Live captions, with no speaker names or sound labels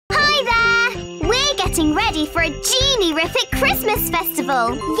getting ready for a genie-rific Christmas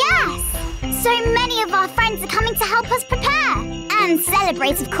festival. Yes! So many of our friends are coming to help us prepare. And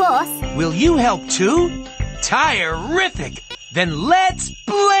celebrate, of course. Will you help too? Tire-rific! Then let's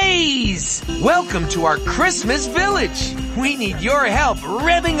blaze! Welcome to our Christmas village. We need your help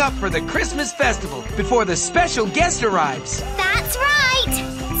revving up for the Christmas festival before the special guest arrives. That's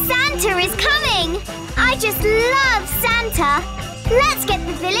right! Santa is coming! I just love Santa. Let's get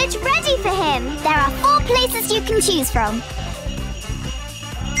the village ready for him. There are 4 places you can choose from.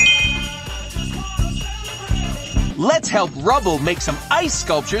 Let's help Rubble make some ice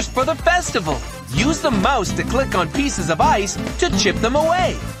sculptures for the festival. Use the mouse to click on pieces of ice to chip them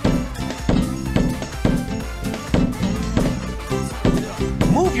away.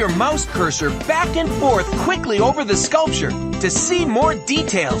 Move your mouse cursor back and forth quickly over the sculpture to see more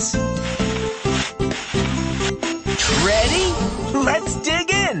details. Ready? Let's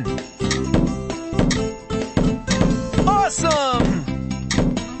dig in! Awesome!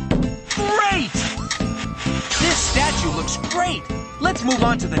 Great! This statue looks great! Let's move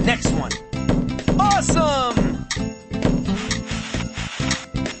on to the next one. Awesome!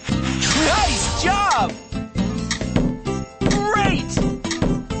 Nice job! Great!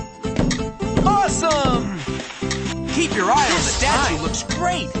 Awesome! Keep your eye on the statue. Looks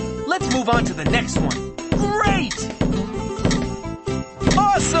great! Let's move on to the next one. Great!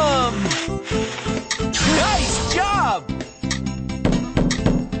 Awesome! Nice job!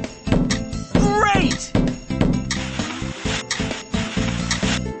 Great!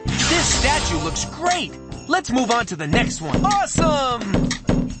 This statue looks great! Let's move on to the next one. Awesome!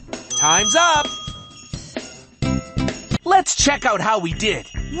 Time's up! Let's check out how we did.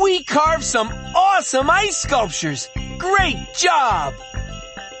 We carved some awesome ice sculptures! Great job!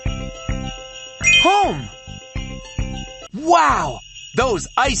 Home! Wow! Those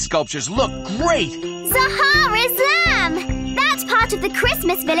ice sculptures look great! Zahara's lamb! That part of the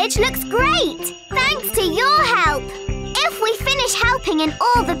Christmas village looks great! Thanks to your help! If we finish helping in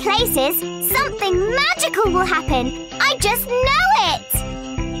all the places, something magical will happen! I just know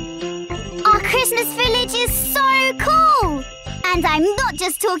it! Our Christmas village is so cool! And I'm not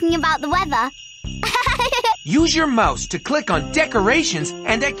just talking about the weather. Use your mouse to click on decorations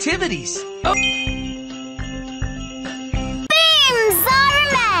and activities. Oh.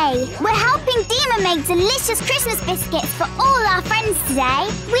 We're helping Dima make delicious Christmas biscuits for all our friends today.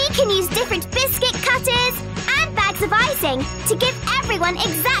 We can use different biscuit cutters and bags of icing to give everyone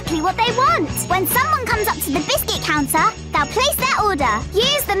exactly what they want. When someone comes up to the biscuit counter, they'll place their order.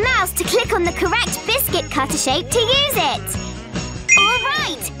 Use the mouse to click on the correct biscuit cutter shape to use it. All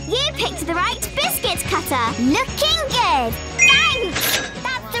right, you picked the right biscuit cutter. Looking good. Thanks!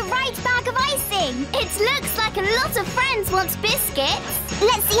 That's the right bag of icing. It looks like a lot of friends want biscuits.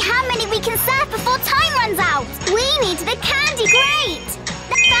 Let's see how many we can serve before time runs out. We need the candy grate.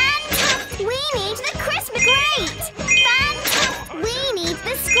 Fantastic. We need the Christmas grate. Fantastic. We need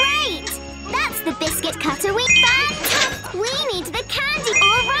the scrate. That's the biscuit cutter. Fantastic. We need the candy.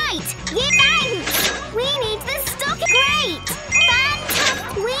 All right. Thanks. We need the stocking grate.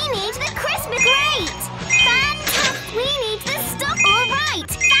 Fantastic. We need the Christmas grate. Fantastic. We need the stock. All right.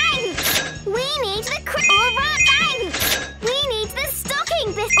 Thanks. We need the all right. Thanks. We need the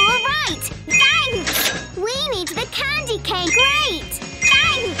stocking bit. All right. Thanks. We need the candy cane. Great.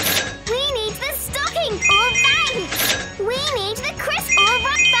 Thanks. We need the stocking. All thanks. We need the crisp. All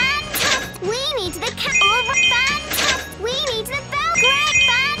right. Fantastic. We need the all right. Fantastic. We need the bell. Great.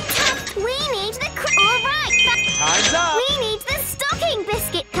 Fantastic. We need the all right. Time's up. We need the stocking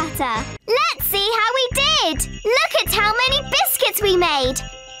biscuit cutter. Let's see how we did. Look at how many biscuits we made.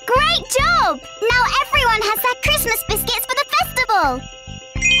 Great job! Now everyone has their Christmas biscuits for the festival.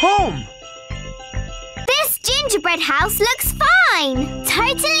 Home! This gingerbread house looks fine.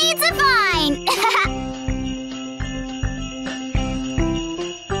 Totally divine.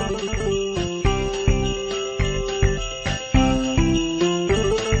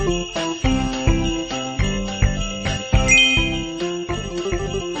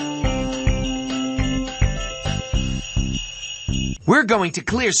 We're going to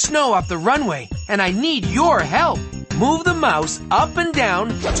clear snow off the runway, and I need your help. Move the mouse up and down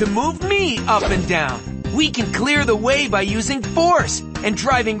to move me up and down. We can clear the way by using force and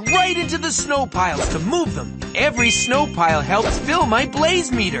driving right into the snow piles to move them. Every snow pile helps fill my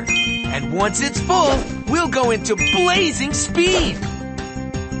blaze meter. And once it's full, we'll go into blazing speed.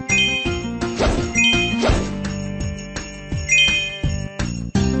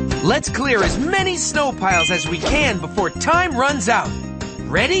 Let's clear as many snow piles as we can before time runs out.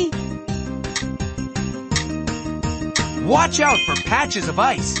 Ready? Watch out for patches of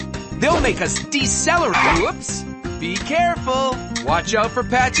ice. They'll make us decelerate. Whoops. Be careful. Watch out for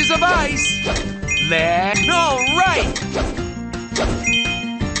patches of ice. All right.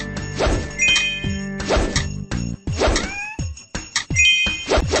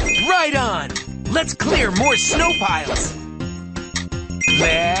 Right on. Let's clear more snow piles.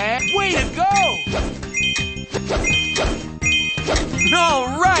 Way to go. All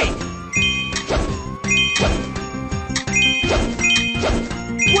right.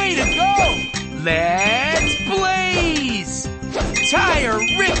 Way to go. Let's blaze.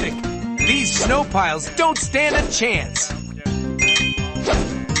 Tire-rific. These snow piles don't stand a chance.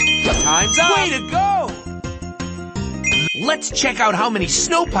 Time's up. Way to go. Let's check out how many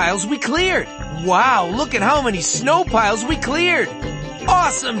snow piles we cleared. Wow, look at how many snow piles we cleared.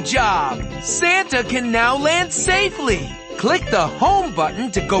 Awesome job. Santa can now land safely. Click the home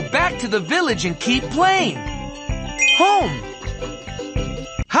button to go back to the village and keep playing. Home.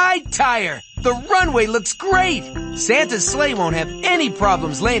 Hi, Tire. The runway looks great. Santa's sleigh won't have any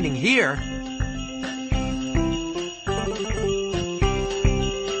problems landing here.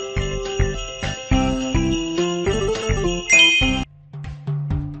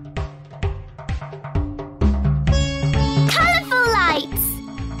 Colorful lights.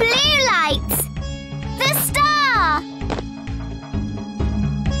 Blue lights. The star.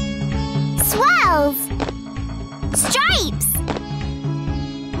 Swirls. Stripes.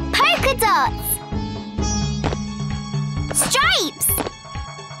 Polka dots. Stripes.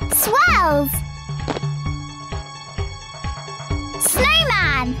 Swirls.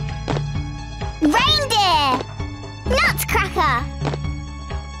 Snowman. Reindeer. Nutcracker.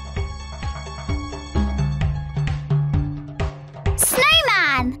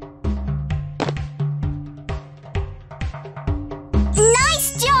 Snowman. Nice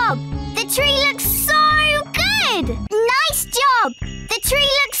job! The tree looks so good! Nice job! The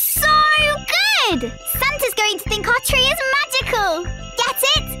tree looks so good! Santa's going to think our tree is magic!